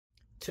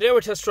Today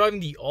we're test driving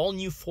the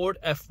all-new Ford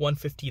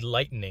F-150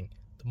 Lightning.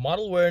 The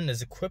model we're in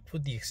is equipped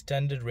with the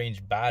extended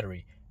range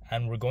battery,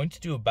 and we're going to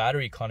do a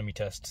battery economy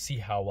test to see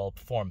how well it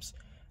performs.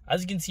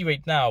 As you can see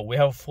right now, we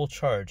have a full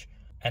charge,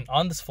 and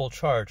on this full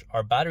charge,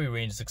 our battery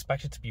range is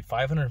expected to be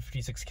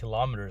 556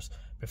 kilometers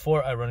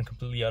before I run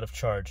completely out of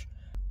charge.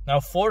 Now,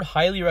 Ford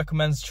highly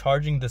recommends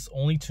charging this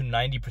only to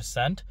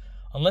 90%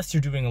 unless you're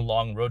doing a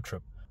long road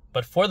trip.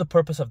 But for the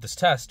purpose of this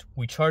test,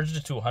 we charged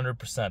it to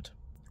 100%.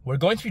 We're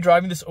going to be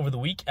driving this over the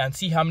week and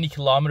see how many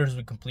kilometers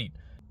we complete.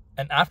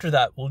 And after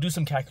that, we'll do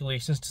some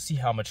calculations to see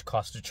how much it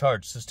costs to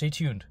charge, so stay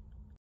tuned.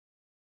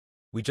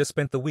 We just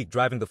spent the week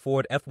driving the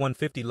Ford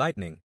F-150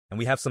 Lightning, and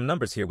we have some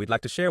numbers here we'd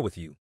like to share with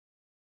you.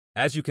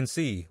 As you can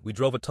see, we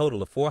drove a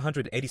total of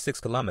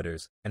 486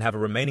 kilometers and have a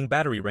remaining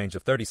battery range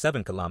of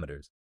 37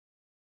 kilometers.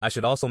 I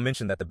should also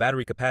mention that the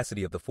battery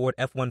capacity of the Ford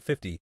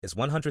F-150 is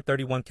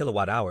 131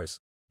 kilowatt hours.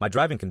 My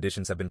driving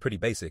conditions have been pretty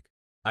basic.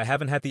 I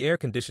haven't had the air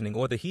conditioning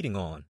or the heating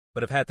on,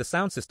 but have had the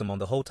sound system on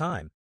the whole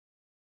time.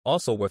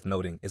 Also worth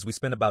noting is we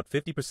spent about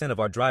 50% of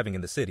our driving in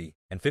the city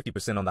and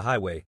 50% on the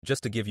highway,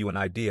 just to give you an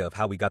idea of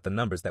how we got the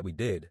numbers that we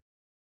did.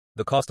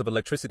 The cost of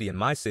electricity in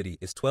my city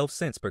is 12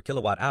 cents per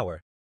kilowatt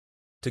hour.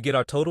 To get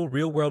our total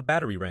real-world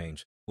battery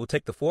range, we'll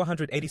take the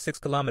 486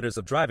 kilometers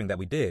of driving that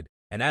we did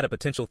and add a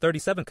potential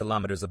 37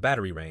 kilometers of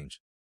battery range.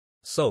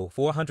 So,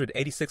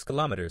 486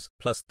 kilometers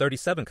plus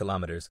 37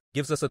 kilometers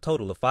gives us a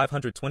total of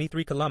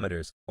 523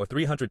 kilometers or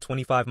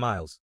 325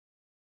 miles.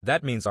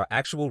 That means our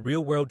actual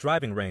real-world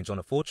driving range on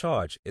a full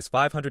charge is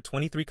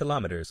 523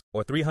 kilometers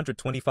or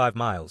 325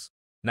 miles.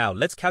 Now,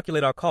 let's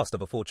calculate our cost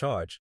of a full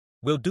charge.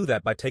 We'll do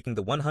that by taking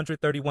the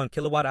 131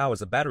 kilowatt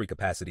hours of battery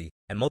capacity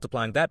and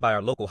multiplying that by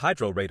our local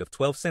hydro rate of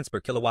 12 cents per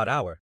kilowatt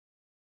hour.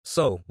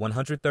 So,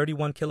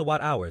 131 kilowatt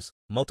hours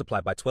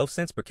multiplied by 12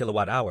 cents per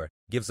kilowatt hour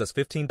gives us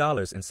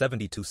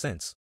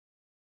 $15.72.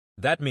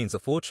 That means a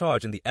full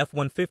charge in the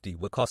F-150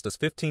 will cost us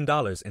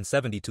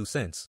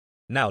 $15.72.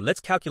 Now, let's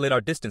calculate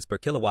our distance per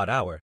kilowatt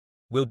hour.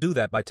 We'll do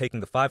that by taking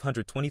the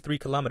 523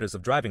 kilometers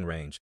of driving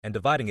range and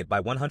dividing it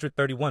by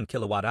 131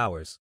 kilowatt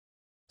hours.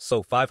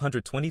 So,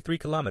 523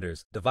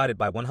 kilometers divided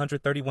by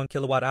 131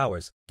 kilowatt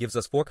hours gives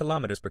us 4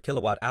 kilometers per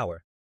kilowatt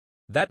hour.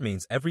 That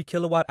means every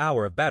kilowatt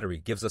hour of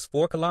battery gives us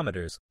 4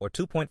 kilometers or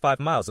 2.5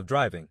 miles of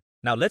driving.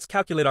 Now let's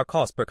calculate our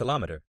cost per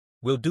kilometer.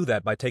 We'll do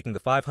that by taking the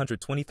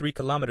 523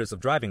 kilometers of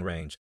driving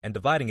range and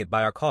dividing it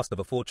by our cost of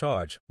a full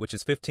charge, which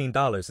is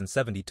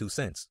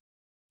 $15.72.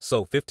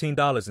 So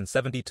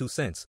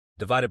 $15.72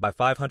 divided by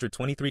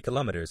 523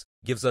 kilometers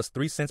gives us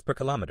 3 cents per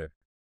kilometer.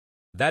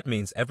 That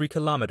means every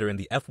kilometer in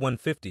the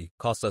F-150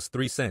 costs us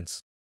 3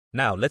 cents.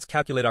 Now let's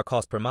calculate our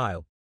cost per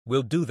mile.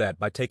 We'll do that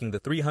by taking the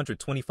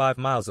 325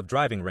 miles of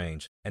driving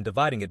range and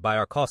dividing it by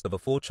our cost of a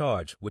full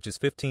charge, which is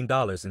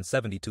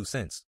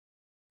 $15.72.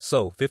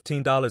 So,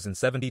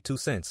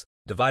 $15.72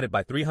 divided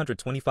by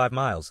 325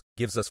 miles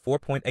gives us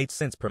 4.8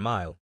 cents per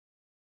mile.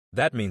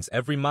 That means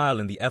every mile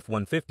in the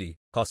F-150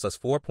 costs us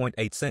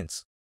 4.8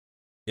 cents.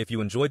 If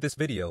you enjoyed this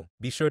video,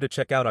 be sure to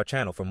check out our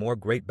channel for more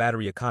great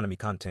battery economy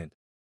content.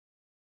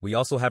 We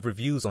also have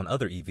reviews on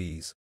other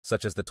EVs,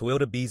 such as the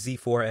Toyota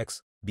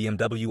BZ4X,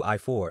 BMW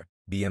i4,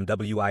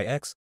 BMW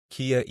iX,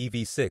 Kia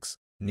EV6,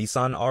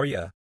 Nissan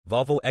Ariya,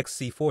 Volvo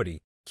XC40,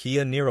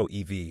 Kia Niro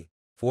EV,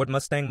 Ford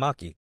Mustang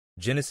Mach-E,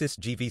 Genesis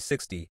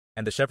GV60,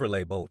 and the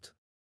Chevrolet Bolt.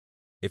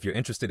 If you're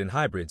interested in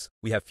hybrids,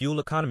 we have fuel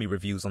economy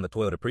reviews on the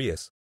Toyota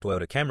Prius,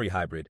 Toyota Camry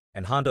Hybrid,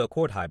 and Honda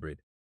Accord Hybrid.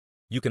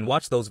 You can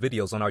watch those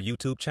videos on our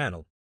YouTube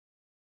channel.